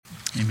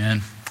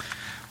Amen.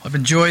 Well, I've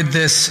enjoyed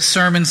this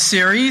sermon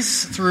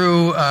series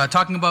through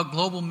talking about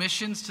global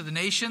missions to the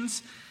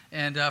nations.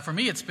 And for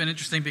me, it's been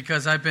interesting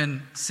because I've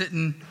been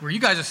sitting where you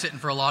guys are sitting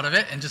for a lot of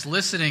it and just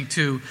listening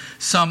to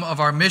some of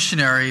our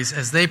missionaries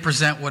as they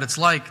present what it's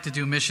like to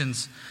do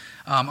missions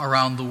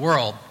around the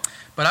world.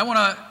 But I want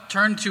to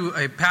turn to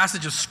a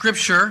passage of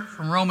Scripture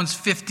from Romans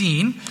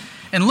 15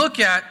 and look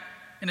at,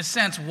 in a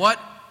sense, what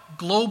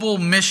global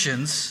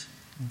missions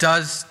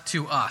does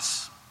to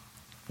us,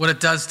 what it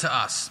does to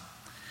us.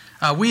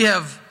 We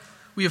have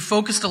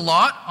focused a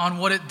lot on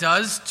what it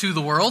does to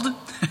the world,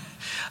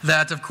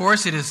 that, of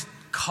course, it is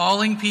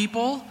calling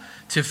people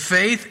to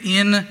faith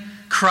in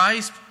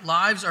Christ.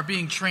 Lives are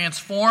being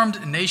transformed,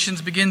 and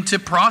nations begin to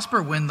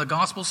prosper when the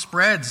gospel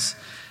spreads.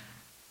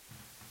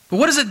 But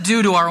what does it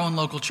do to our own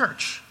local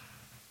church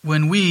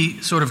when we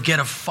sort of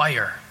get a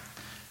fire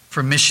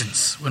for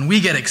missions, when we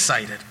get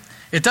excited?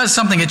 It does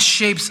something, it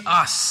shapes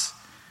us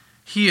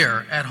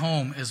here at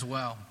home as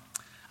well.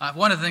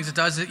 One of the things it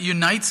does, it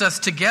unites us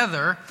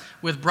together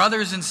with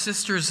brothers and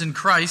sisters in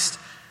Christ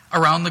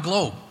around the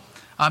globe.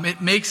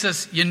 It makes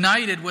us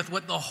united with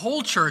what the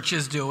whole church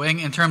is doing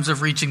in terms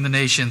of reaching the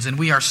nations. And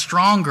we are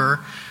stronger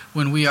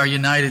when we are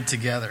united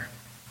together.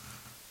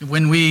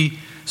 When we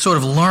sort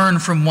of learn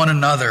from one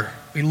another.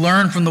 We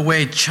learn from the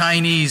way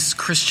Chinese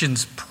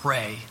Christians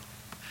pray.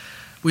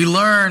 We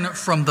learn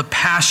from the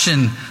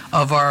passion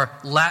of our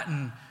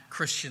Latin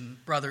Christian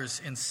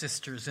brothers and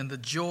sisters and the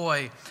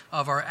joy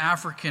of our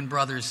African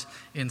brothers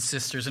and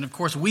sisters. And of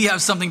course, we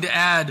have something to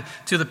add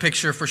to the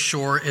picture for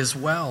sure as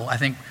well. I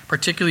think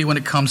particularly when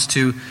it comes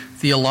to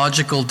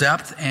theological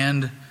depth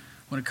and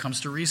when it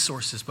comes to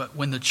resources. But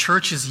when the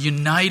church is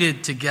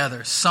united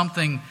together,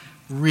 something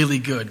really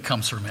good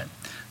comes from it.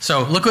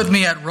 So look with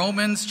me at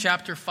Romans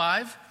chapter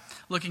 5,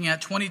 looking at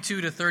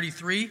 22 to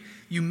 33.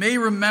 You may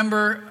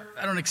remember,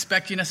 I don't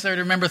expect you necessarily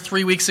to remember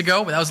 3 weeks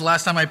ago, but that was the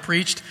last time I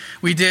preached.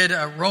 We did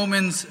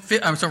Romans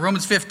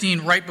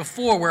 15 right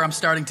before where I'm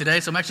starting today,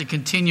 so I'm actually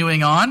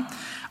continuing on.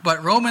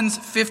 But Romans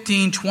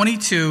 15,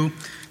 22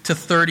 to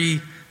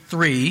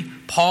 33,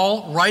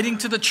 Paul writing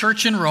to the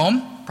church in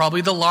Rome,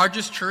 probably the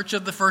largest church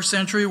of the first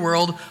century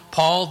world,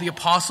 Paul, the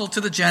apostle to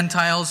the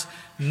Gentiles,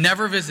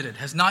 never visited,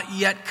 has not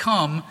yet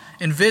come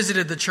and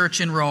visited the church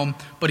in Rome,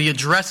 but he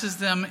addresses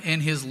them in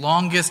his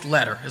longest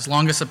letter, his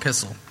longest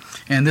epistle.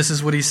 And this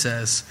is what he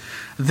says.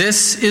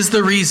 This is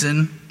the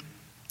reason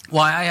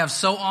why I have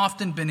so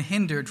often been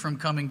hindered from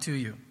coming to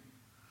you.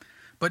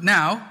 But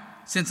now,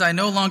 since I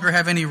no longer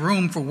have any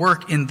room for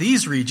work in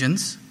these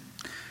regions,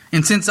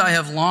 and since I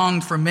have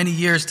longed for many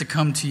years to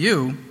come to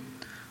you,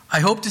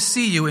 I hope to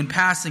see you in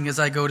passing as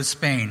I go to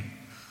Spain,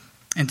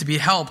 and to be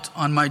helped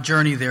on my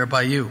journey there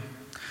by you,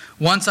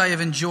 once I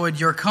have enjoyed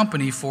your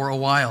company for a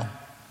while.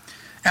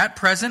 At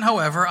present,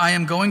 however, I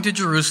am going to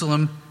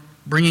Jerusalem,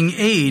 bringing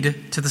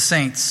aid to the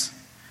saints.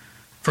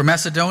 For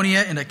Macedonia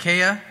and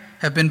Achaia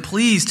have been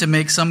pleased to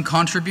make some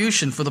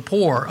contribution for the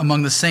poor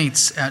among the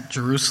saints at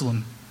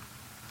Jerusalem.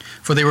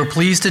 For they were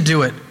pleased to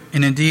do it,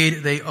 and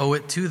indeed they owe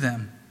it to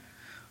them.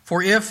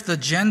 For if the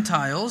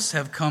Gentiles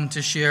have come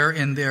to share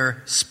in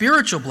their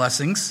spiritual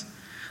blessings,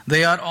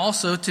 they ought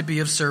also to be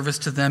of service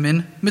to them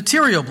in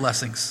material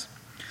blessings.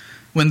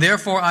 When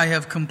therefore I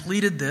have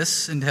completed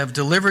this and have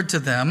delivered to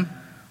them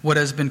what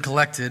has been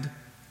collected,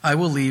 I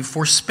will leave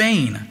for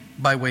Spain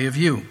by way of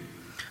you.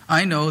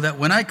 I know that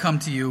when I come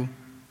to you,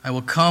 I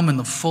will come in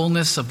the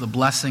fullness of the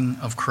blessing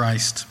of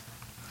Christ.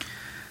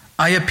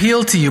 I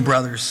appeal to you,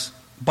 brothers,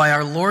 by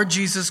our Lord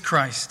Jesus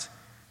Christ,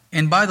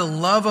 and by the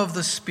love of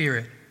the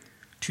Spirit,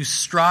 to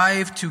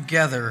strive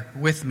together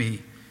with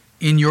me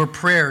in your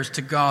prayers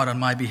to God on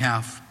my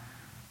behalf,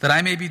 that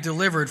I may be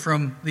delivered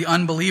from the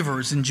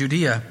unbelievers in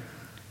Judea,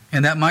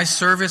 and that my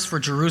service for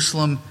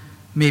Jerusalem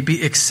may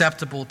be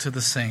acceptable to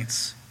the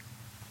saints,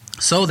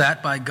 so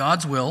that by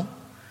God's will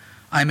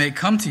I may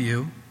come to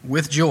you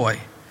with joy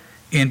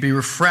and be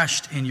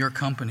refreshed in your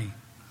company.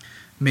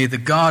 May the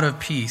God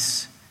of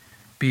peace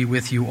be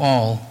with you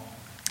all.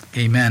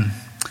 Amen.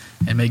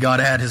 And may God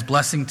add his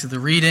blessing to the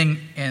reading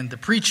and the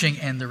preaching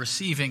and the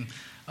receiving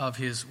of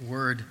his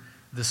word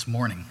this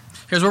morning.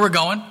 Here's where we're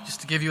going,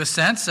 just to give you a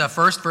sense.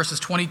 First, verses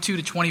 22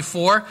 to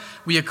 24,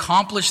 we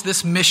accomplish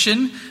this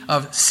mission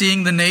of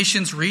seeing the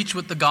nations reach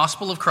with the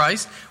gospel of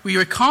Christ. We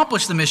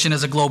accomplish the mission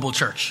as a global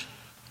church.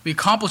 We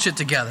accomplish it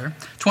together.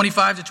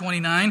 25 to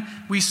 29,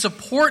 we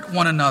support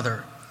one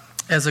another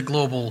as a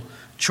global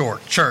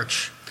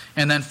church.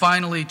 And then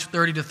finally,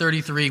 30 to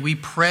 33, we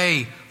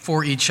pray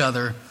for each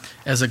other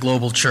as a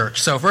global church.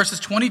 So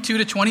verses 22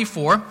 to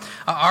 24,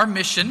 our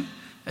mission,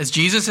 as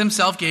Jesus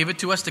himself gave it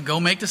to us to go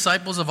make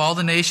disciples of all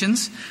the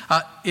nations,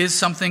 is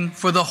something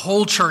for the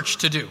whole church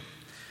to do.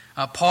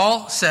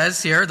 Paul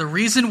says here, the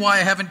reason why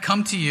I haven't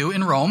come to you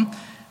in Rome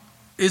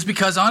is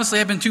because, honestly,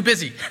 I've been too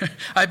busy.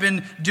 I've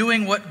been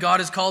doing what God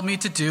has called me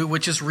to do,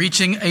 which is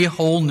reaching a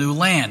whole new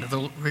land.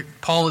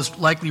 Paul is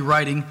likely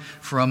writing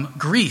from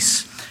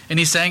Greece. And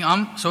he's saying,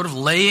 I'm sort of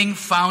laying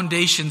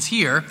foundations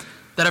here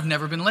that have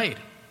never been laid.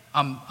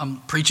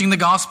 I'm preaching the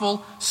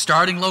gospel,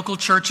 starting local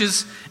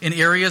churches in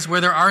areas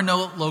where there are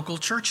no local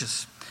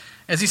churches.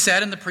 As he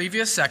said in the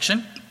previous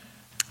section,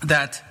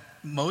 that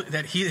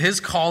his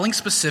calling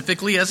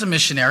specifically as a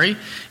missionary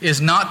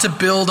is not to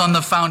build on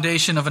the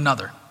foundation of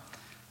another,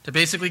 to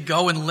basically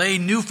go and lay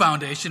new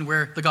foundation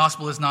where the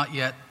gospel is not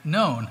yet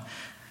known.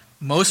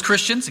 Most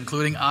Christians,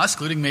 including us,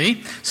 including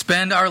me,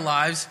 spend our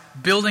lives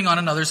building on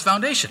another's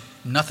foundation.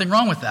 Nothing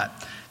wrong with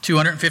that.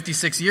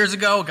 256 years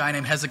ago, a guy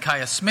named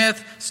Hezekiah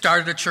Smith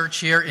started a church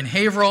here in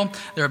Haverhill.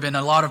 There have been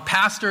a lot of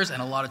pastors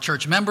and a lot of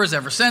church members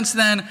ever since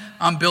then.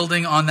 I'm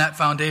building on that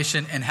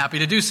foundation and happy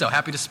to do so.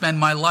 Happy to spend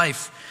my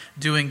life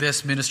doing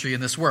this ministry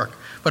and this work.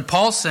 But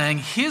Paul's saying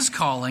his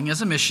calling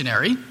as a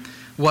missionary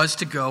was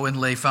to go and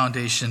lay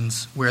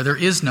foundations where there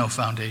is no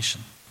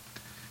foundation.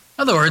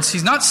 In other words,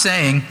 he's not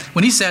saying,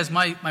 when he says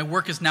my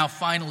work is now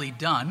finally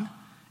done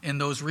in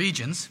those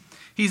regions,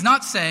 he's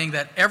not saying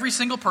that every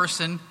single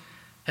person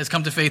has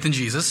come to faith in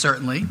Jesus,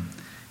 certainly.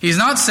 He's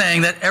not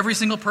saying that every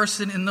single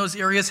person in those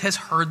areas has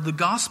heard the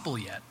gospel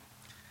yet.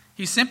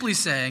 He's simply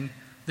saying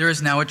there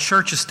is now a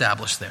church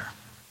established there.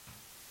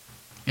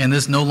 And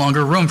there's no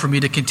longer room for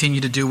me to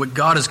continue to do what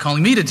God is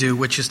calling me to do,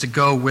 which is to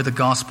go where the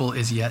gospel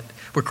is yet,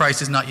 where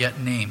Christ is not yet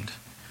named.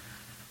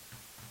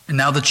 And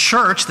now the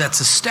church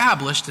that's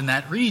established in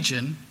that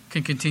region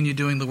can continue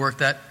doing the work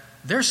that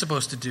they're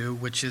supposed to do,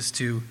 which is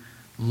to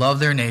love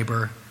their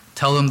neighbor,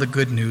 tell them the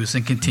good news,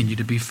 and continue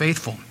to be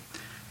faithful.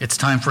 It's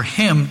time for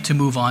him to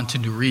move on to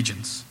new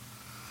regions.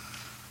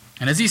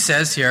 And as he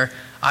says here,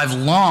 I've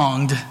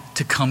longed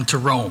to come to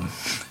Rome.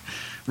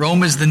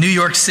 Rome is the New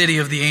York City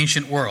of the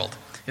ancient world.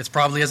 It's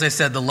probably, as I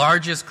said, the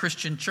largest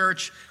Christian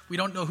church. We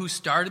don't know who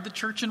started the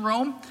church in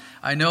Rome.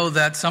 I know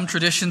that some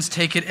traditions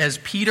take it as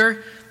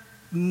Peter.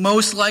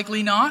 Most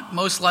likely not.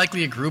 Most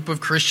likely a group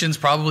of Christians,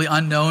 probably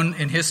unknown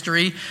in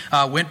history,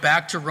 went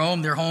back to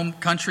Rome, their home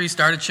country,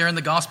 started sharing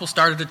the gospel,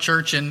 started a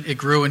church, and it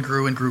grew and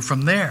grew and grew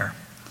from there.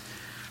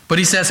 But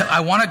he says,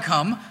 I want to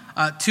come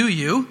to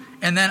you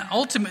and then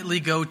ultimately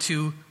go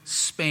to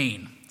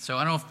Spain. So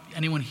I don't know if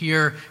anyone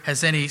here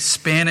has any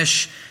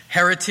Spanish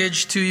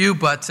heritage to you,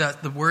 but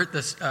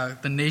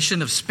the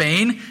nation of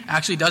Spain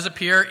actually does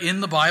appear in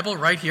the Bible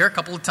right here a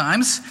couple of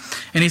times.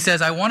 And he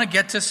says, I want to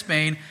get to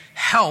Spain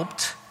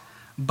helped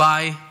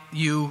by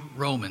you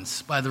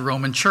Romans, by the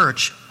Roman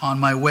church on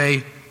my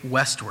way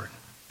westward.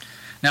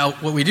 Now,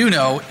 what we do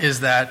know is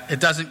that it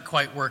doesn't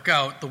quite work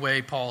out the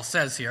way Paul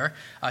says here.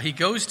 He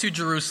goes to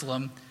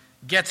Jerusalem,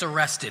 gets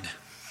arrested,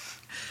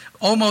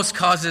 almost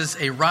causes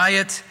a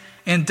riot,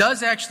 and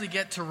does actually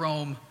get to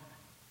Rome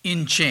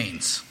in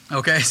chains.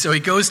 Okay, so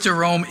he goes to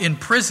Rome in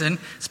prison,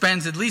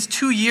 spends at least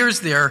 2 years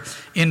there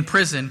in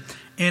prison,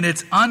 and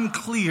it's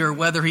unclear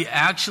whether he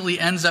actually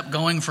ends up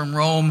going from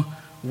Rome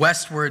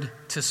westward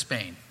to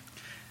Spain.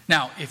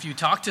 Now, if you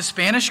talk to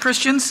Spanish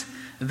Christians,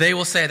 they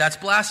will say, that's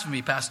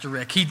blasphemy, Pastor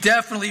Rick. He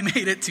definitely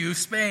made it to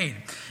Spain.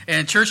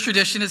 And church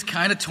tradition is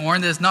kind of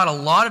torn. There's not a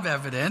lot of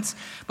evidence,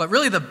 but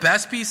really the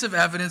best piece of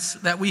evidence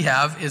that we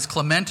have is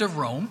Clement of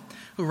Rome,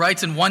 who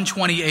writes in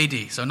 120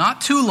 AD. So not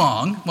too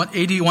long,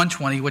 AD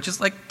 120, which is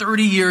like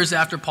 30 years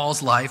after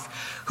Paul's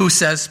life, who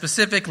says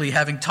specifically,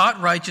 having taught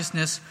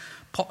righteousness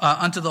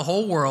unto the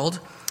whole world,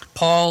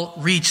 Paul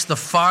reached the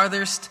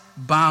farthest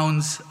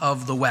bounds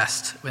of the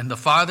West. And the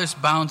farthest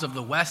bounds of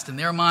the West, in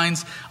their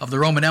minds, of the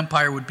Roman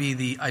Empire would be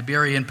the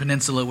Iberian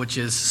Peninsula, which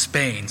is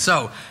Spain.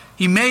 So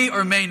he may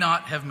or may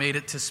not have made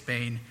it to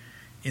Spain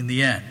in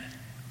the end.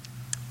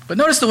 But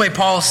notice the way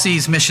Paul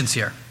sees missions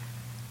here.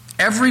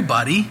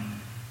 Everybody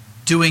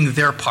doing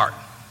their part.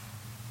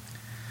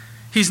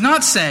 He's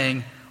not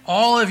saying,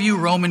 all of you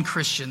Roman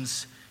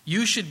Christians,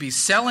 you should be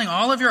selling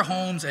all of your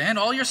homes and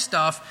all your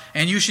stuff,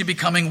 and you should be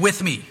coming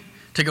with me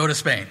to go to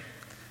Spain.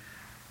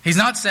 He's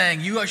not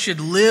saying you should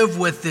live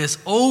with this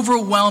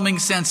overwhelming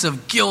sense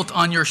of guilt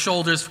on your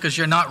shoulders because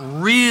you're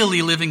not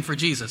really living for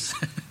Jesus.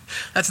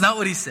 That's not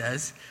what he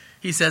says.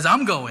 He says,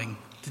 I'm going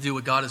to do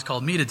what God has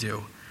called me to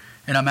do,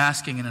 and I'm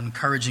asking and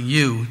encouraging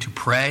you to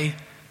pray,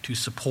 to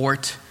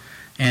support,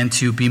 and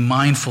to be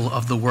mindful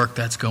of the work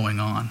that's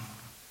going on.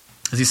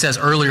 As he says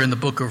earlier in the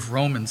book of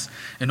Romans,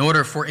 in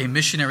order for a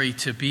missionary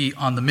to be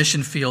on the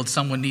mission field,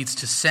 someone needs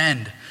to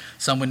send,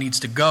 someone needs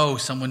to go,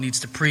 someone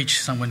needs to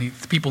preach,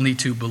 people need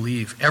to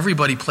believe.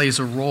 Everybody plays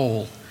a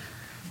role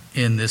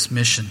in this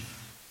mission.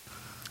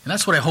 And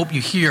that's what I hope you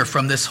hear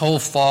from this whole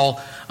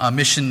fall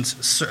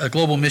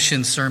global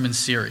missions sermon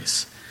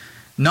series.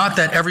 Not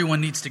that everyone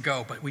needs to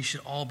go, but we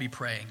should all be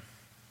praying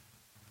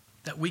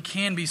that we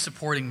can be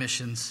supporting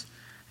missions,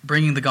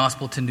 bringing the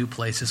gospel to new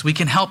places. We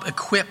can help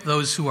equip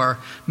those who are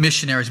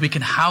missionaries. We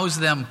can house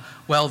them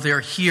while they're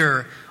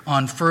here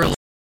on furlough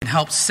and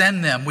help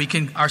send them. We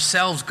can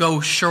ourselves go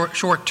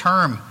short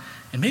term.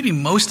 And maybe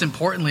most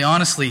importantly,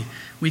 honestly,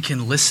 we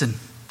can listen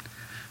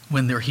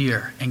when they're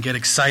here and get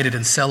excited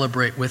and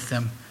celebrate with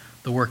them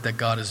the work that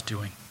God is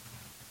doing.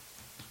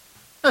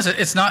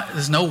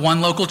 There's no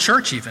one local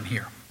church even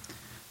here.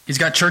 He's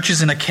got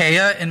churches in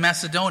Achaia and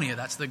Macedonia.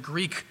 That's the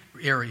Greek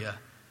area.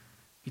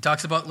 He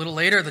talks about a little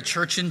later the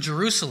church in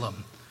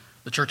Jerusalem,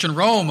 the church in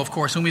Rome, of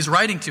course, whom he's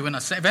writing to, and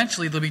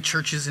eventually there'll be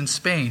churches in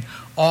Spain,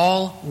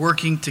 all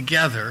working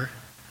together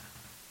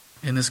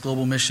in this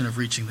global mission of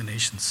reaching the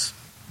nations.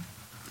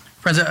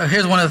 Friends,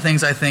 here's one of the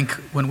things I think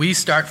when we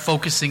start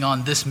focusing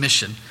on this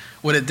mission,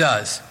 what it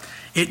does,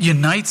 it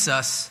unites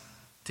us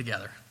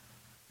together.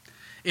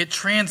 It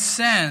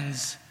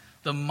transcends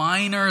the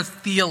minor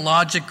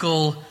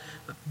theological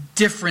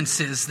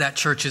differences that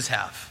churches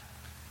have.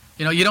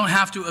 You know, you don't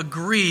have to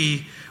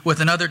agree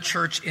with another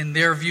church in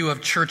their view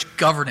of church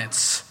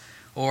governance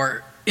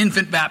or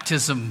infant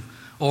baptism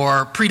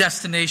or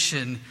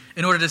predestination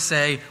in order to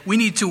say we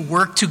need to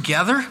work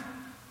together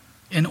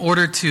in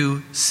order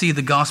to see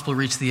the gospel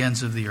reach the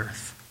ends of the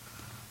earth.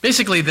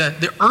 Basically,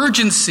 the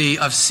urgency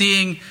of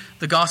seeing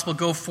the gospel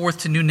go forth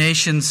to new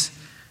nations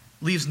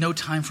leaves no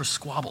time for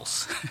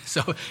squabbles.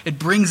 So it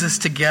brings us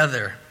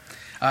together.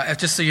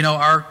 Just so you know,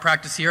 our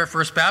practice here at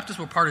First Baptist,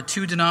 we're part of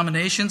 2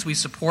 denominations. We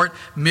support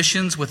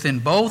missions within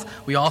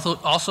both. We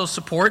also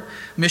support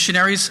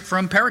missionaries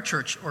from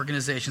parachurch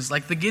organizations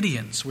like the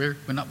Gideons. We're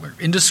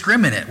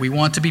indiscriminate. We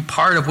want to be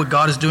part of what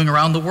God is doing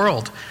around the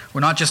world.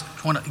 We're not just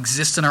want to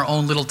exist in our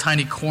own little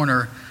tiny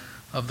corner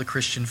of the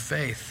Christian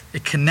faith.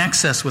 It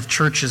connects us with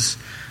churches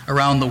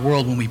around the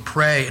world when we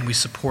pray and we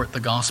support the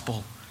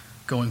gospel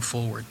going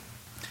forward.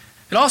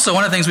 It also,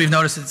 one of the things we've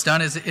noticed it's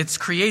done is it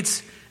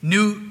creates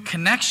new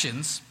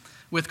connections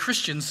with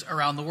Christians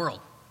around the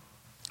world.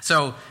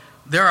 So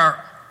there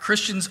are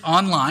Christians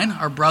online,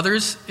 our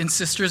brothers and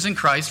sisters in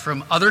Christ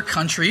from other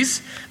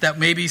countries that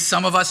maybe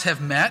some of us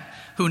have met,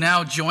 who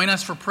now join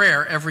us for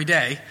prayer every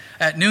day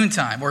at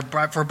noontime or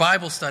for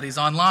Bible studies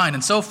online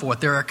and so forth.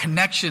 There are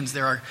connections,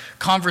 there are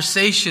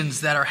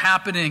conversations that are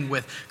happening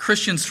with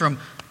Christians from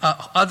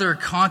other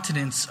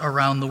continents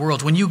around the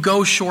world. When you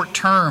go short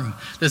term,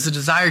 there's a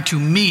desire to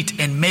meet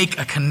and make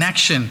a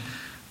connection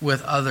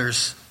with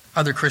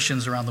other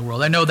Christians around the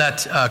world. I know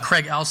that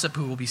Craig Alsop,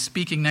 who will be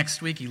speaking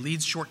next week, he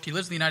lives in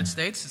the United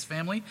States, his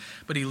family,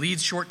 but he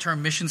leads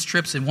short-term missions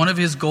trips, and one of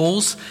his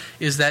goals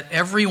is that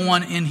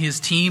everyone in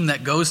his team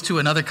that goes to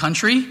another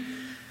country,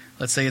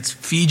 let's say it's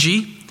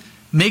Fiji,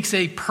 makes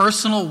a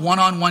personal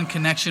one-on-one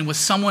connection with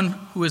someone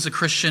who is a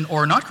Christian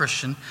or not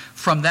Christian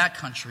from that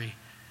country,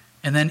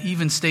 and then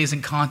even stays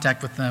in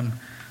contact with them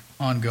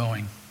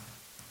ongoing.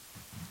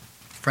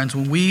 Friends,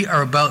 when we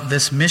are about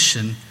this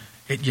mission,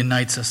 it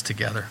unites us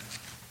together.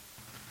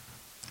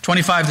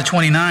 25 to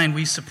 29,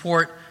 we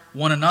support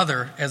one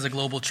another as a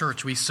global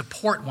church. We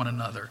support one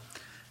another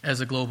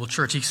as a global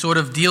church. He sort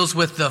of deals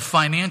with the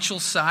financial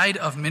side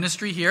of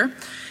ministry here.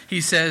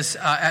 He says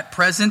at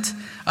present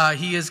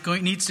he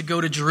needs to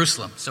go to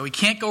Jerusalem. So he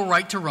can't go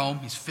right to Rome.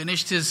 He's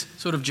finished his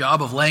sort of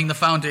job of laying the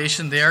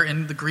foundation there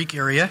in the Greek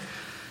area.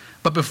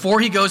 But before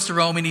he goes to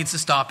Rome, he needs to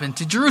stop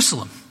into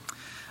Jerusalem,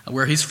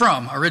 where he's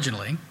from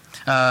originally.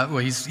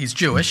 He's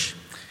Jewish.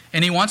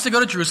 And he wants to go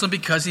to Jerusalem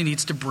because he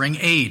needs to bring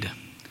aid.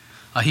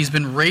 He's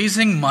been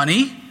raising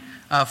money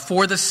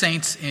for the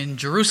saints in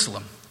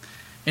Jerusalem.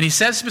 And he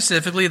says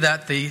specifically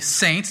that the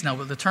saints, now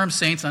the term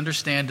saints,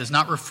 understand, does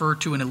not refer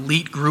to an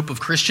elite group of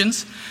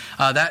Christians.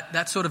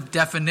 That sort of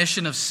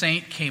definition of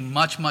saint came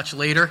much, much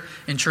later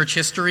in church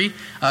history.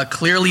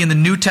 Clearly in the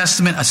New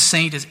Testament, a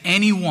saint is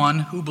anyone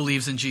who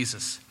believes in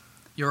Jesus.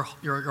 You're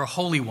a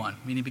holy one,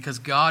 meaning because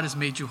God has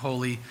made you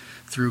holy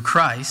through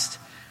Christ.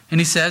 And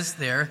he says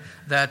there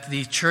that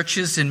the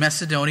churches in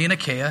Macedonia and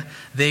Achaia,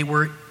 they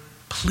were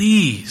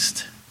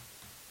pleased,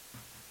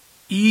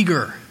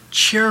 eager,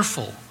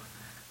 cheerful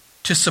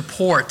to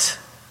support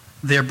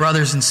their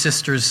brothers and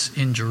sisters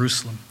in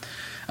Jerusalem.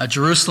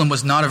 Jerusalem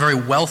was not a very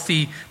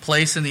wealthy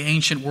place in the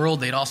ancient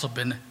world. They'd also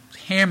been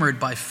hammered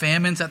by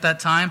famines at that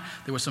time.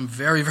 There were some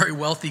very, very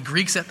wealthy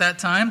Greeks at that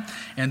time,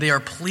 and they are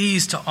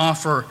pleased to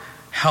offer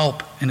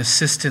help and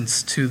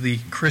assistance to the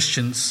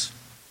Christians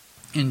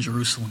in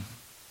Jerusalem.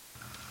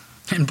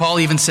 And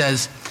Paul even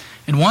says,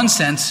 in one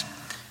sense,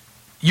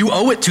 you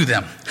owe it to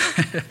them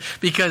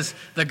because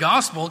the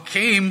gospel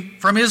came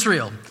from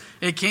Israel.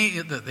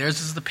 Theirs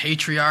is the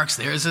patriarchs,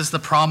 theirs is the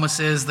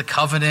promises, the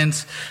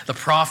covenants, the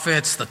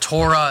prophets, the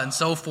Torah, and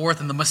so forth.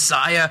 And the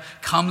Messiah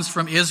comes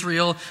from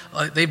Israel.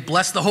 They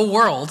blessed the whole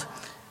world.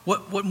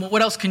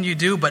 What else can you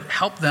do but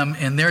help them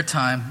in their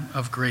time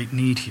of great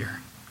need here?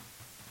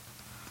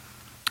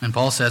 And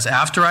Paul says,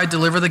 after I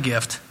deliver the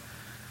gift,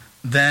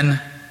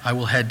 then I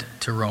will head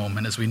to Rome.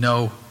 And as we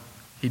know,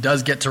 he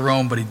does get to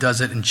Rome, but he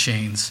does it in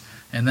chains.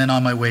 And then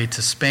on my way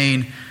to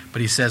Spain.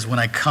 But he says, when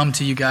I come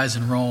to you guys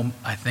in Rome,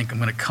 I think I'm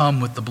going to come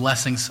with the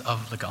blessings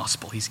of the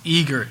gospel. He's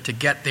eager to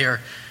get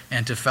there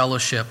and to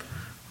fellowship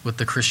with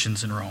the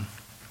Christians in Rome.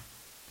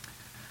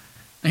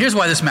 Now here's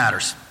why this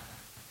matters.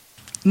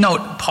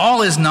 Note,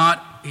 Paul he's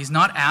not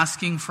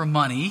asking for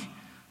money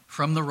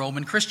from the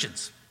Roman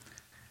Christians.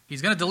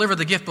 He's going to deliver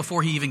the gift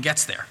before he even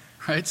gets there.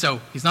 Right? So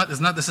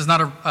this is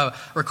not a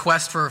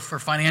request for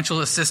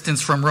financial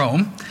assistance from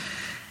Rome.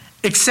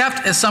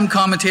 Except, as some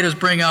commentators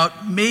bring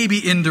out,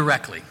 maybe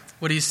indirectly.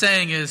 What he's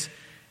saying is,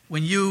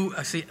 when you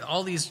see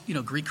all these,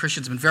 Greek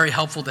Christians have been very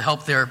helpful to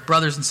help their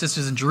brothers and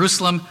sisters in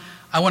Jerusalem.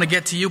 I want to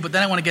get to you, but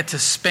then I want to get to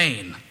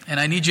Spain. And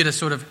I need you to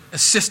sort of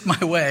assist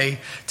my way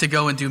to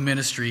go and do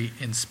ministry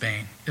in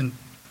Spain.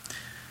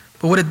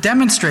 But what it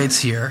demonstrates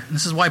here, and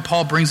this is why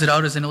Paul brings it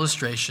out as an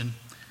illustration,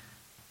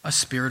 a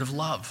spirit of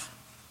love.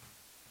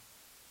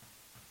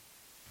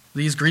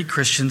 These Greek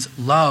Christians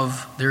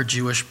love their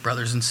Jewish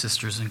brothers and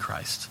sisters in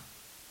Christ.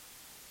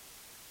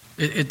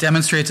 It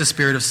demonstrates a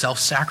spirit of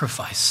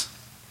self-sacrifice.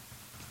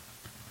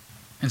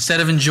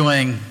 Instead of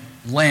enjoying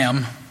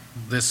lamb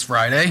this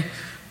Friday,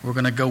 we're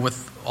going to go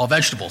with all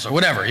vegetables or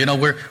whatever.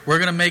 We're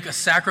going to make a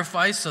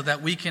sacrifice so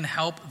that we can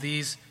help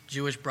these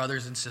Jewish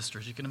brothers and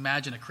sisters. You can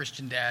imagine a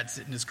Christian dad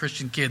sitting his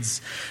Christian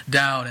kids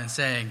down and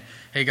saying,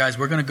 hey guys,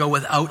 we're going to go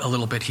without a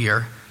little bit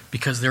here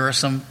because there are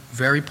some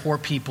very poor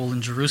people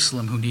in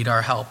Jerusalem who need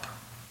our help.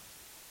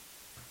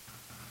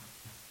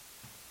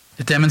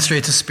 It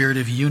demonstrates a spirit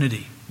of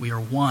unity. We are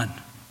one.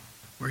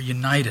 We're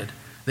united.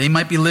 They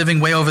might be living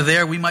way over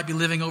there. We might be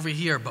living over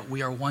here, but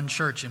we are one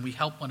church and we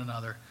help one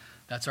another.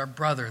 That's our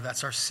brother.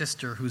 That's our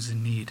sister who's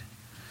in need.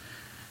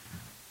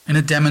 And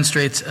it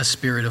demonstrates a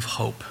spirit of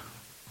hope.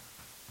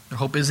 Their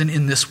hope isn't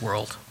in this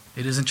world.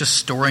 It isn't just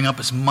storing up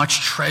as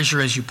much treasure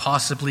as you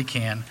possibly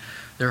can.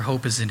 Their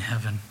hope is in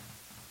heaven.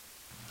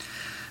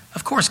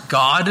 Of course,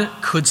 God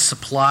could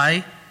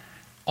supply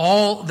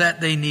all that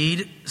they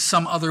need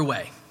some other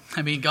way.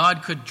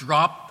 God could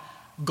drop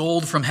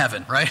gold from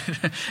heaven, right?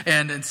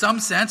 And in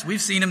some sense,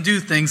 we've seen him do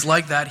things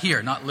like that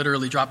here. Not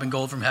literally dropping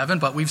gold from heaven,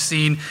 but we've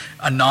seen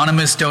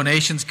anonymous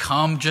donations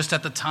come just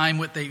at the time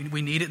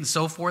we need it and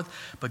so forth.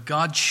 But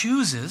God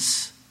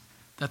chooses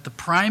that the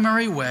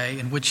primary way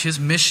in which his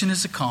mission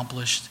is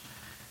accomplished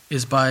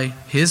is by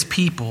his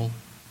people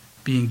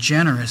being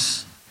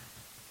generous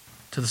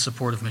to the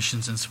support of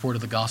missions and support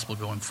of the gospel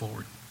going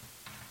forward.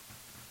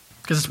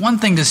 Because it's one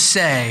thing to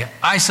say,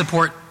 I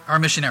support our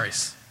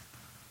missionaries.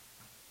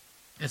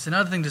 It's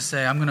another thing to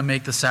say, I'm going to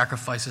make the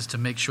sacrifices to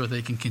make sure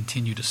they can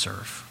continue to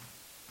serve.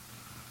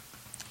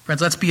 Friends,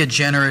 let's be a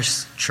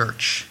generous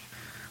church.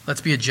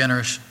 Let's be a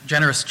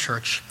generous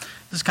church.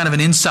 This is kind of an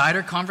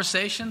insider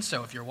conversation,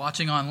 so if you're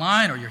watching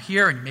online or you're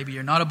here and maybe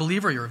you're not a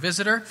believer, you're a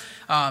visitor,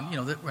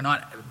 we're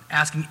not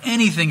asking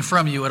anything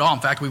from you at all. In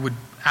fact, we would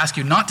ask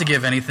you not to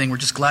give anything. We're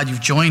just glad you've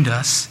joined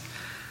us.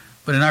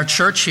 But in our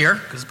church here,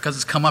 because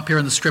it's come up here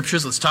in the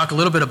scriptures, let's talk a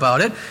little bit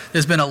about it.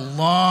 There's been a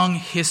long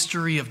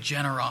history of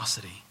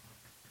generosity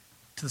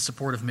to the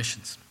support of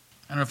missions.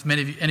 I don't know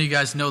if any of you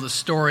guys know the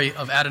story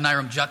of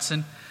Adoniram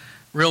Judson.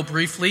 Real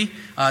briefly,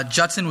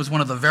 Judson was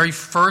one of the very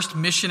first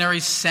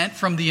missionaries sent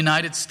from the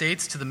United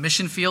States to the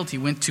mission field. He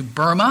went to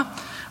Burma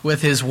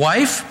with his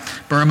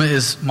wife. Burma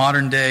is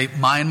modern-day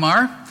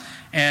Myanmar.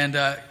 And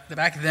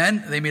back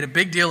then, they made a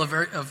big deal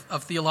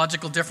of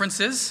theological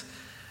differences.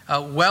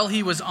 While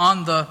he was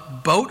on the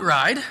boat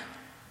ride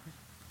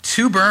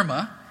to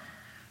Burma,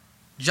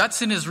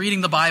 Judson is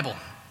reading the Bible.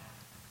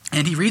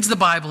 And he reads the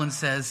Bible and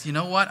says, you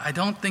know what? I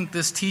don't think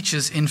this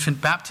teaches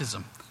infant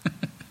baptism.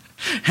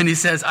 And he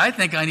says, I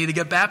think I need to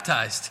get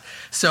baptized.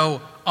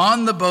 So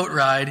on the boat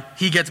ride,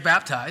 he gets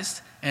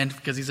baptized. And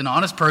because he's an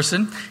honest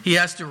person, he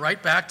has to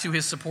write back to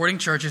his supporting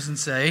churches and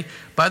say,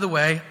 by the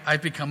way,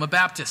 I've become a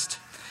Baptist.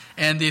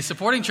 And the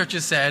supporting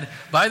churches said,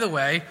 by the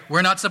way,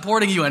 we're not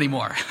supporting you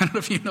anymore. I don't know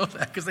if you know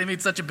that, because they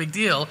made such a big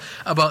deal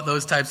about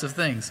those types of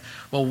things.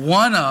 Well,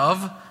 one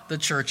of the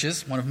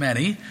churches, one of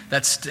many,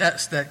 that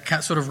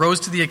sort of rose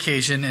to the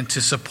occasion and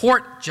to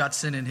support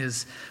Judson in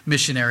his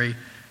missionary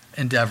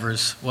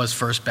endeavors was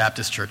First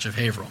Baptist Church of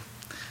Haverhill.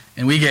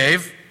 And we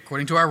gave,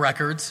 according to our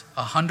records,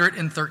 $113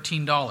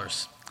 in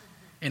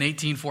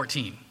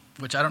 1814,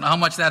 which I don't know how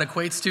much that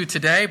equates to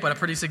today, but a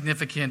pretty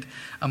significant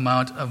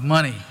amount of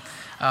money.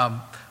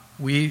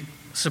 We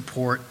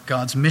support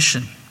God's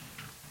mission.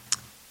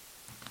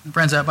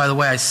 Friends, by the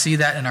way, I see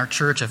that in our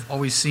church. I've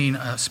always seen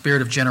a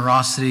spirit of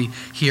generosity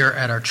here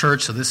at our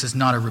church, so this is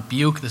not a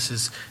rebuke. This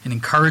is an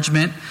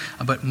encouragement.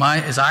 But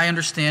as I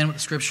understand what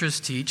the Scriptures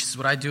teach, this is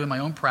what I do in my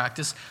own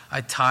practice.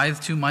 I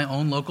tithe to my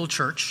own local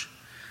church,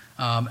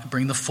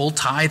 bring the full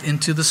tithe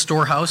into the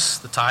storehouse.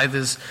 The tithe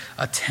is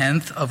a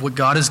tenth of what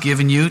God has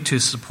given you to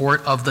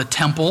support of the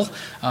temple,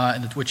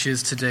 which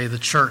is today the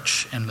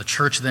church. And the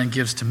church then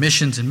gives to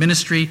missions and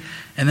ministry,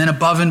 and then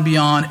above and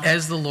beyond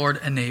as the Lord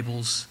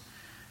enables,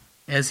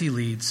 as he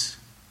leads,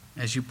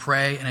 as you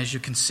pray and as you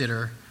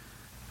consider,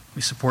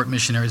 we support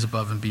missionaries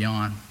above and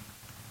beyond.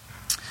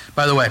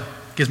 By the way,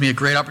 it gives me a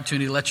great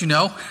opportunity to let you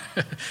know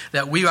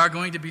that we are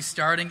going to be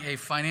starting a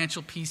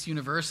Financial Peace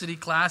University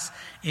class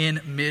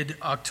in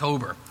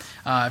mid-October.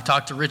 I've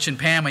talked to Rich and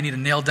Pam. I need to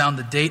nail down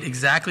the date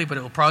exactly, but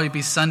it will probably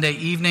be Sunday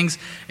evenings.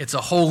 It's a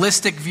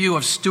holistic view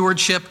of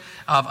stewardship,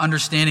 of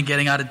understanding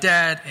getting out of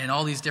debt, and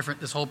all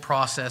this whole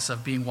process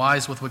of being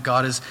wise with what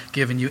God has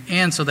given you,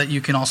 and so that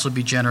you can also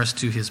be generous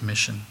to his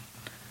mission.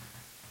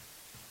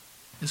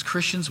 As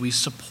Christians, we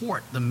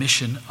support the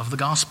mission of the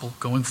gospel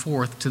going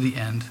forth to the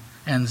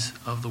ends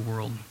of the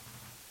world.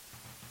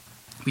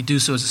 We do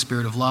so as a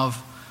spirit of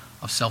love,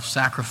 of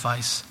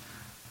self-sacrifice,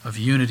 of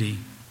unity,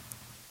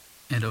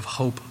 and of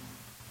hope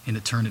in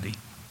eternity.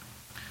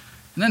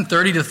 And then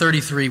 30 to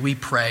 33, we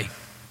pray,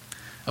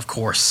 of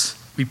course.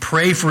 We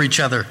pray for each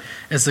other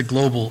as the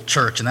global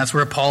church. And that's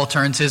where Paul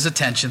turns his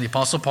attention, the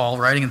Apostle Paul,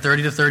 writing in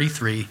 30 to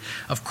 33.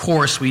 Of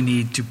course, we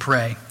need to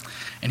pray.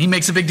 And he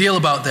makes a big deal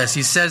about this.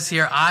 He says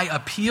here, I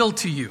appeal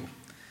to you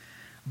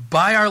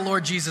by our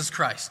Lord Jesus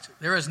Christ.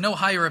 There is no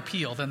higher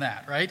appeal than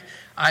that, right?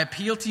 I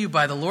appeal to you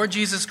by the Lord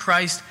Jesus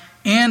Christ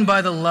and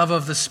by the love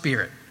of the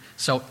Spirit.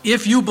 So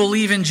if you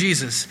believe in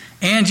Jesus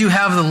and you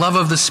have the love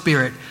of the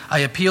Spirit, I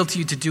appeal to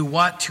you to do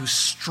what? To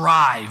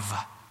strive.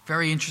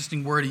 Very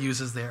interesting word he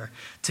uses there.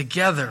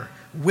 Together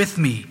with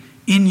me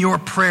in your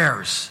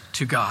prayers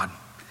to God.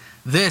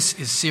 This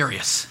is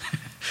serious.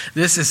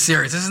 This is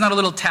serious. This is not a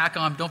little tack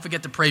on, don't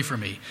forget to pray for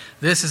me.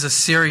 This is a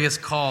serious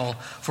call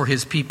for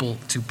his people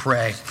to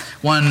pray.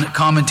 One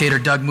commentator,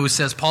 Doug Moose,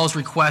 says Paul's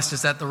request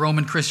is that the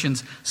Roman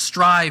Christians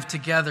strive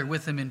together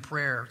with him in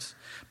prayers.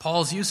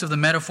 Paul's use of the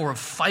metaphor of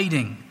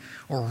fighting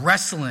or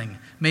wrestling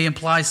may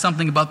imply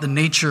something about the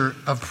nature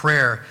of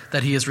prayer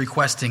that he is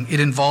requesting. It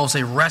involves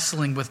a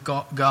wrestling with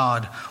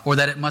God, or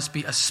that it must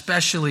be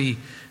especially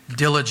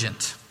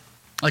diligent.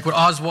 Like what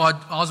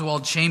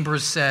Oswald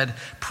Chambers said,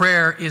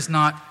 prayer is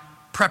not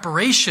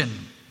preparation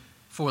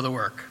for the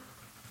work.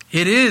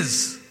 It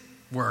is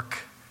work.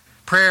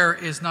 Prayer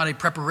is not a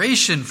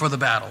preparation for the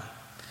battle.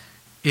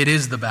 It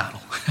is the battle.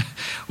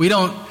 We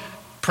don't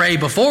pray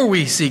before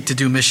we seek to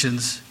do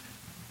missions.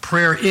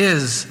 Prayer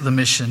is the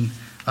mission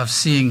of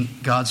seeing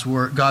God's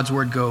word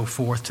go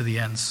forth to the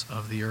ends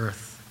of the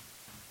earth.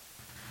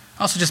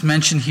 I also just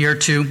mention here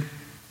too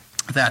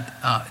that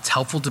it's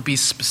helpful to be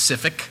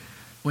specific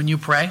when you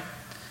pray.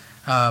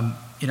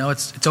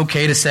 It's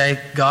okay to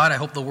say, God, I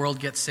hope the world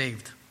gets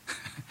saved.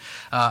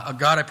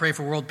 God, I pray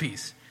for world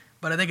peace.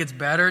 But I think it's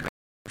better to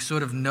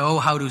sort of know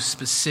how to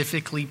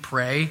specifically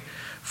pray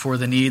for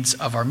the needs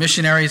of our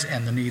missionaries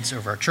and the needs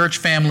of our church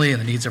family and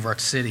the needs of our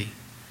city.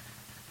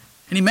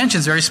 And he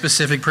mentions very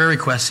specific prayer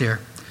requests here.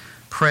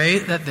 Pray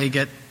that they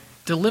get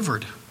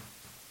delivered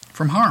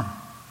from harm.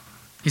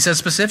 He says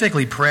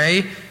specifically,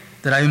 pray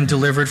that I am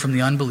delivered from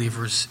the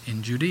unbelievers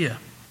in Judea.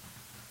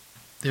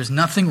 There's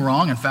nothing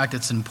wrong. In fact,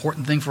 it's an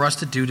important thing for us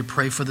to do to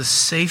pray for the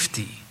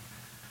safety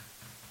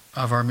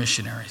of our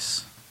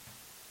missionaries.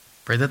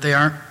 Pray that they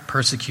aren't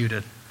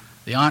persecuted.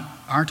 They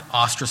aren't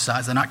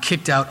ostracized. They're not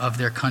kicked out of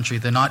their country.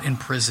 They're not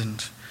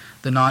imprisoned.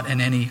 They're not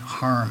in any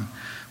harm.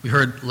 We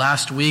heard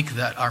last week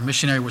that our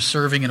missionary was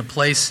serving in a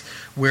place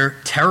where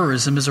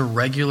terrorism is a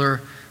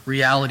regular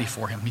reality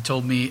for him. He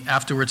told me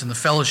afterwards in the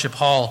fellowship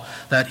hall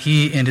that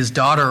he and his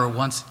daughter were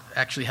once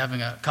actually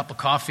having a cup of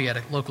coffee at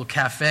a local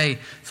cafe,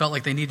 felt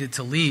like they needed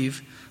to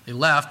leave. They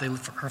left. They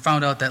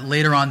found out that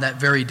later on that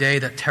very day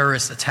that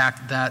terrorists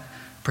attacked that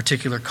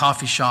particular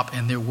coffee shop,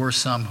 and there were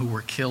some who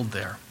were killed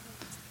there.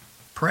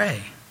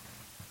 Pray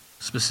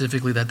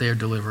specifically that they are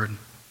delivered.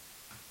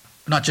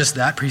 Not just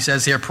that, he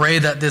says here, pray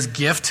that this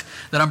gift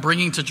that I'm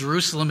bringing to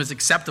Jerusalem is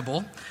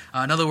acceptable.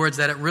 In other words,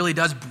 that it really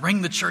does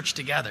bring the church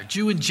together,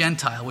 Jew and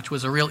Gentile, which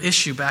was a real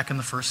issue back in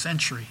the first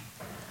century.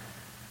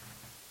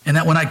 And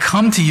that when I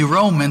come to you,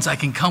 Romans, I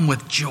can come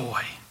with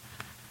joy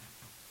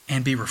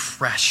and be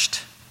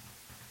refreshed.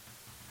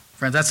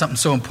 Friends, that's something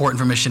so important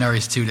for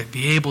missionaries too, to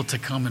be able to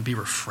come and be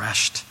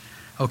refreshed.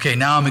 Okay,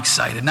 now I'm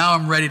excited. Now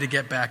I'm ready to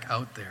get back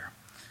out there.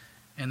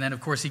 And then,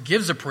 of course, he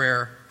gives a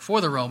prayer for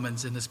the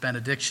Romans in this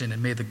benediction,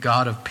 and may the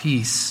God of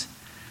peace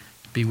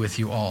be with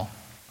you all.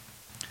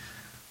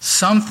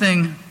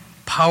 Something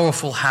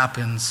powerful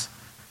happens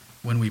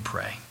when we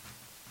pray.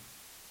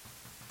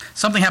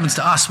 Something happens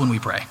to us when we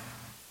pray.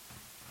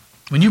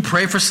 When you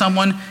pray for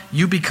someone,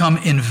 you become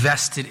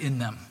invested in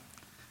them.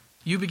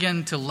 You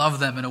begin to love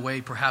them in a way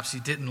perhaps you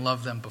didn't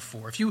love them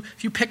before. If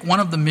you pick one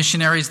of the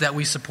missionaries that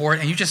we support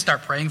and you just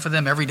start praying for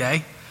them every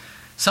day,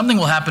 something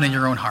will happen in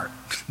your own heart.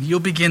 You'll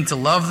begin to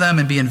love them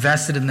and be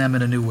invested in them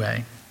in a new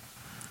way.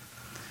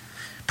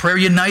 Prayer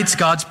unites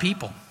God's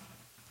people.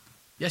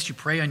 Yes, you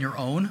pray on your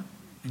own,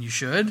 and you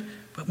should,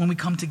 but when we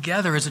come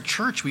together as a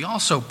church, we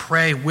also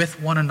pray with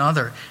one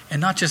another.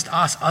 And not just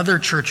us, other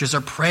churches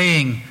are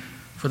praying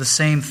for the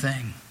same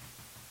thing.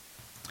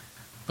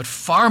 But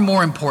far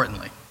more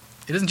importantly,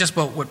 it isn't just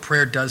about what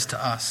prayer does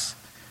to us.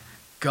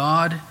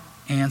 God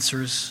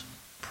answers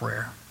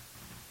prayer.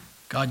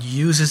 God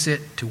uses it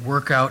to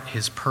work out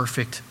his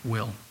perfect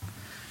will.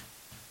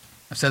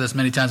 I've said this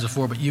many times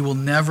before, but you will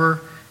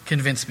never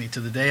convince me to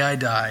the day I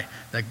die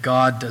that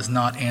God does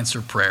not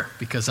answer prayer,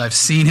 because I've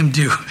seen him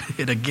do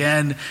it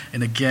again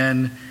and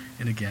again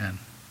and again.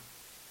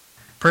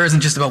 Prayer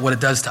isn't just about what it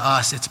does to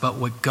us, it's about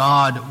what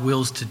God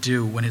wills to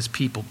do when his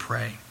people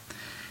pray.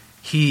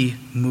 He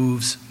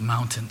moves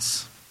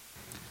mountains.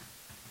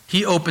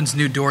 He opens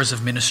new doors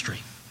of ministry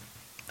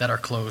that are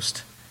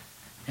closed.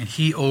 And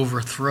he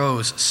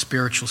overthrows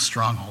spiritual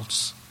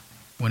strongholds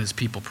when his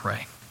people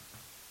pray.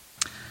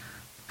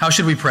 How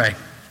should we pray?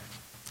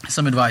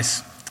 Some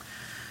advice.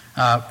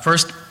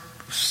 First,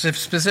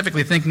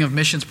 specifically thinking of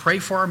missions, pray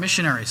for our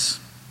missionaries.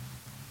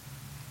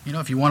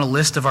 If you want a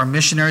list of our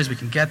missionaries, we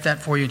can get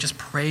that for you. Just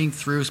pray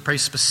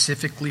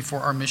specifically for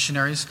our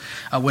missionaries.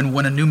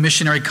 When a new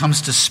missionary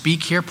comes to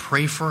speak here,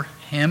 pray for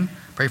him,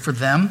 pray for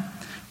them.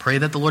 Pray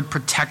that the Lord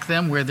protect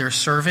them where they're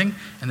serving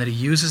and that he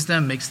uses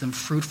them, makes them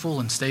fruitful,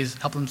 and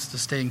help them to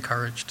stay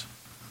encouraged.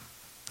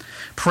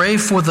 Pray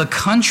for the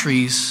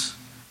countries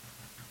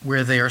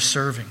where they are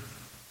serving.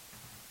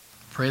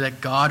 Pray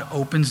that God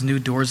opens new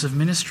doors of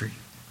ministry.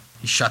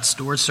 He shuts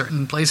doors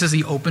certain places,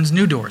 he opens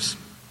new doors.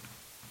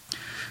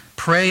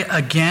 Pray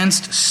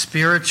against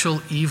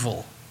spiritual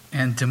evil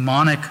and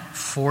demonic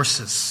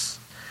forces.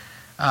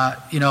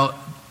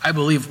 I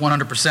believe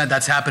 100%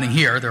 that's happening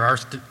here. There are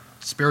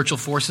spiritual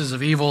forces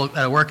of evil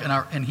at work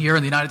in here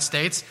in the United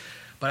States.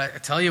 But I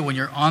tell you, when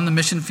you're on the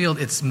mission field,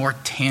 it's more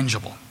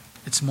tangible.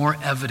 It's more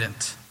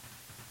evident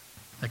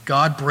that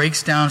God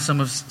breaks down some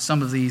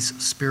of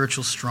these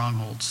spiritual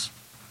strongholds.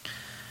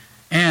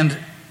 And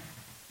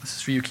this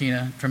is for you,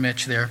 Kina, for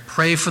Mitch there.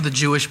 Pray for the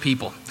Jewish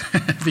people.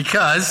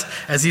 Because,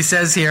 as he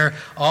says here,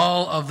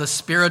 all of the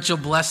spiritual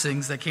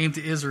blessings that came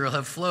to Israel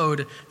have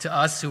flowed to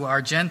us who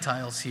are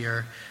Gentiles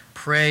here.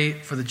 Pray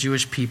for the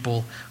Jewish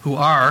people who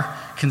are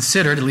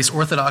considered, at least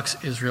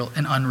Orthodox Israel,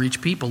 an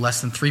unreached people.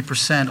 Less than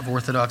 3% of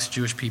Orthodox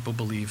Jewish people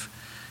believe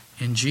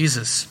in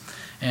Jesus.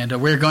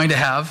 And we're going to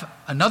have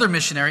another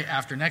missionary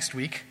after next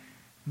week,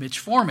 Mitch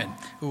Foreman,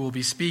 who will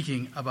be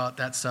speaking about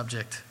that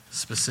subject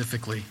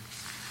specifically.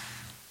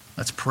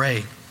 Let's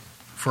pray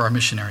for our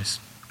missionaries.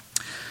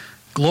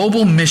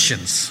 Global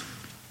missions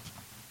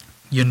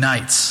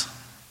unites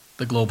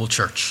the global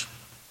church.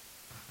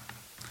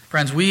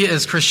 Friends, we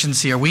as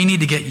Christians here, we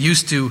need to get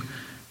used to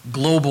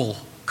global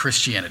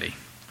Christianity.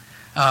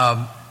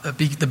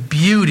 The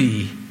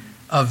beauty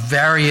of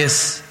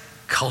various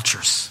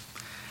cultures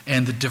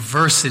and the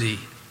diversity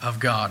of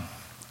God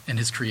and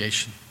his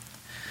creation.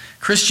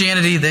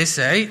 Christianity, they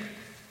say,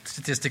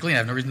 statistically, and I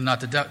have no reason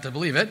not to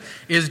believe it,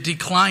 is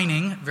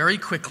declining very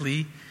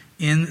quickly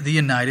in the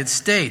United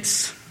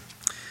States.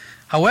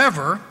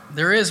 However,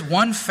 there is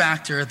one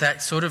factor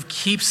that sort of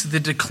keeps the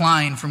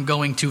decline from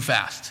going too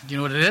fast. Do you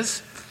know what it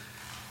is?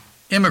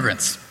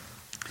 Immigrants.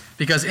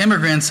 Because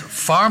immigrants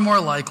far more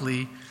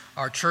likely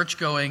are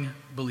church-going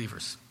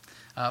believers.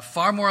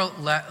 Far more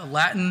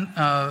Latin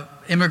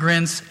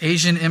immigrants,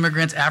 Asian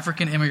immigrants,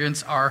 African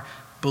immigrants are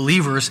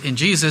believers in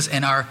Jesus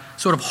and are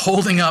sort of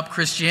holding up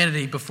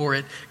Christianity before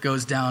it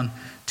goes down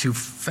too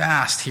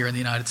fast here in the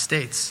United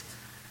States.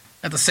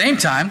 At the same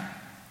time,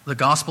 the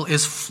gospel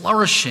is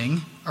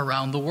flourishing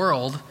around the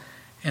world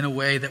in a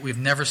way that we've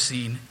never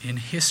seen in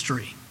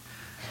history.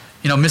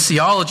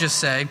 Missiologists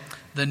say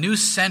the new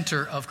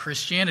center of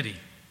Christianity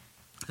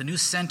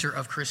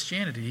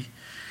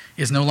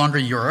is no longer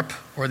Europe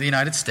or the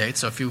United States.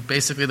 So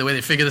the way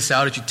they figure this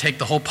out is you take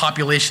the whole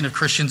population of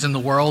Christians in the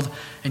world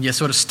and you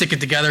sort of stick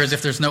it together as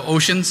if there's no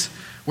oceans.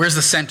 Where's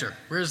the center?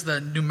 Where's the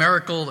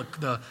numerical,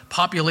 the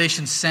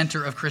population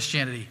center of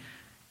Christianity?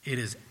 It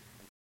is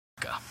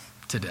Africa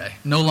today.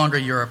 No longer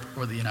Europe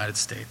or the United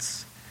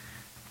States.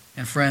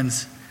 And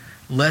friends,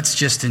 let's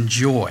just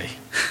enjoy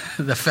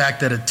the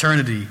fact that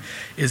eternity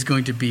is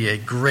going to be a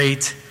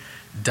great,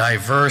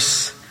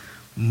 diverse,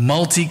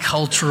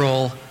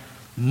 multicultural,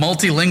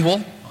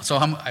 multilingual, so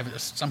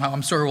somehow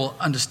I'm sure we'll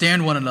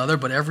understand one another,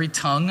 but every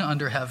tongue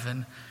under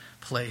heaven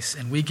place.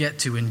 And we get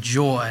to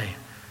enjoy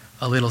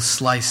a little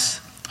slice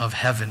of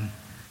heaven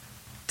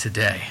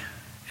today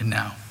and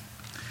now.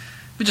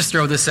 Let me just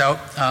throw this out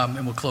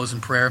and we'll close in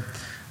prayer.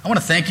 I want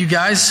to thank you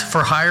guys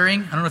for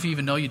hiring. I don't know if you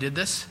even know you did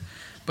this,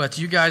 but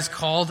you guys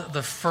called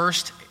the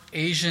first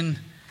Asian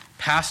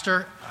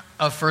pastor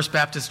of First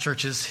Baptist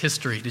Church's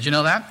history. Did you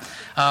know that?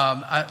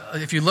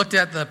 If you looked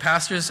at the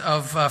pastors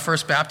of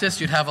First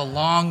Baptist, you'd have a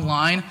long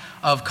line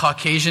of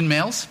Caucasian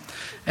males,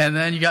 and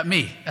then you got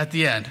me at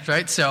the end,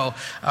 right? So,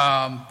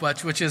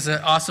 which is an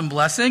awesome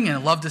blessing, and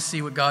I love to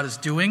see what God is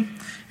doing.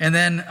 And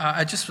then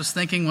I just was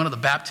thinking, one of the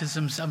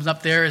baptisms I was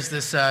up there is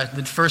this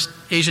the first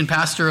Asian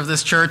pastor of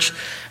this church,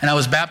 and I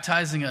was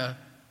baptizing a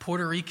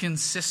Puerto Rican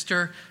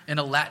sister and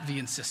a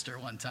Latvian sister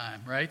one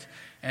time, right?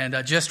 And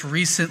just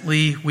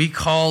recently, we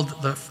called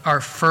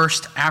our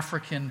first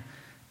African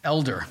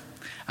elder.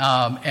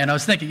 And I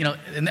was thinking,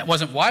 and that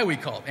wasn't why we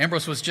called.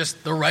 Ambrose was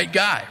just the right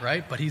guy,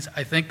 right? But he's,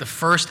 I think, the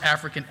first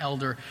African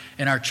elder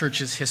in our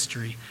church's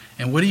history.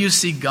 And what do you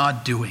see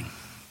God doing?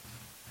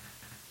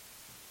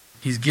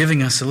 He's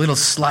giving us a little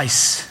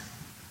slice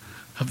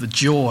of the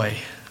joy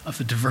of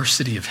the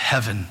diversity of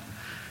heaven,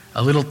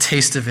 a little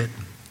taste of it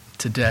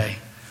today.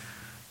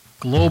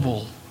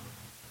 Global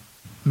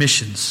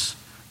missions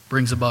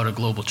brings about a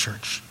global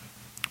church.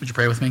 Would you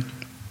pray with me?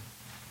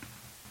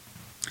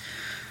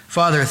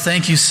 Father,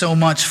 thank you so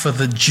much for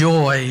the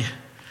joy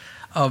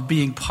of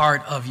being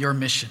part of your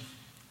mission.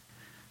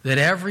 That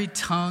every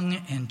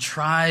tongue and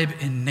tribe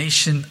and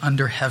nation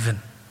under heaven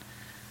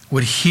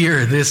would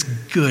hear this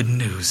good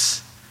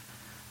news.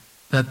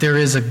 That there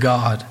is a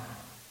God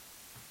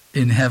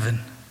in heaven,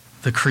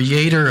 the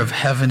creator of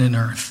heaven and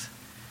earth,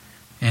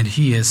 and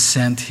he has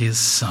sent his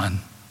Son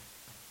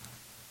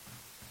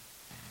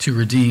to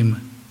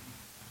redeem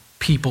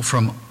people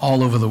from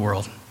all over the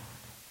world.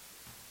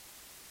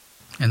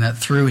 and that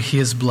through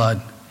his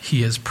blood,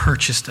 he has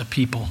purchased a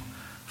people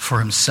for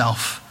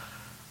himself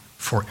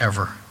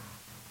forever.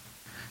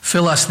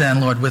 Fill us then,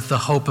 Lord, with the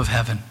hope of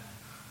heaven.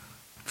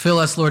 Fill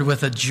us, Lord,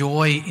 with a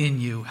joy in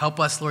you.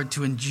 Help us, Lord,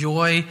 to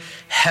enjoy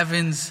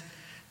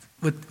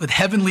with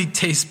heavenly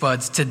taste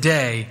buds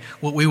today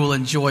what we will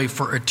enjoy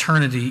for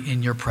eternity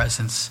in your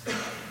presence.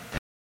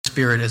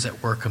 Spirit is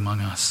at work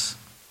among us.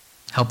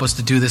 Help us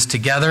to do this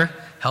together.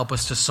 Help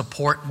us to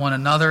support one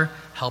another.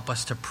 Help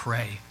us to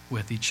pray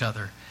with each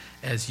other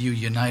as you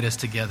unite us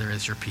together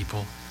as your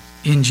people.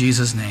 In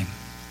Jesus' name,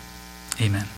 amen.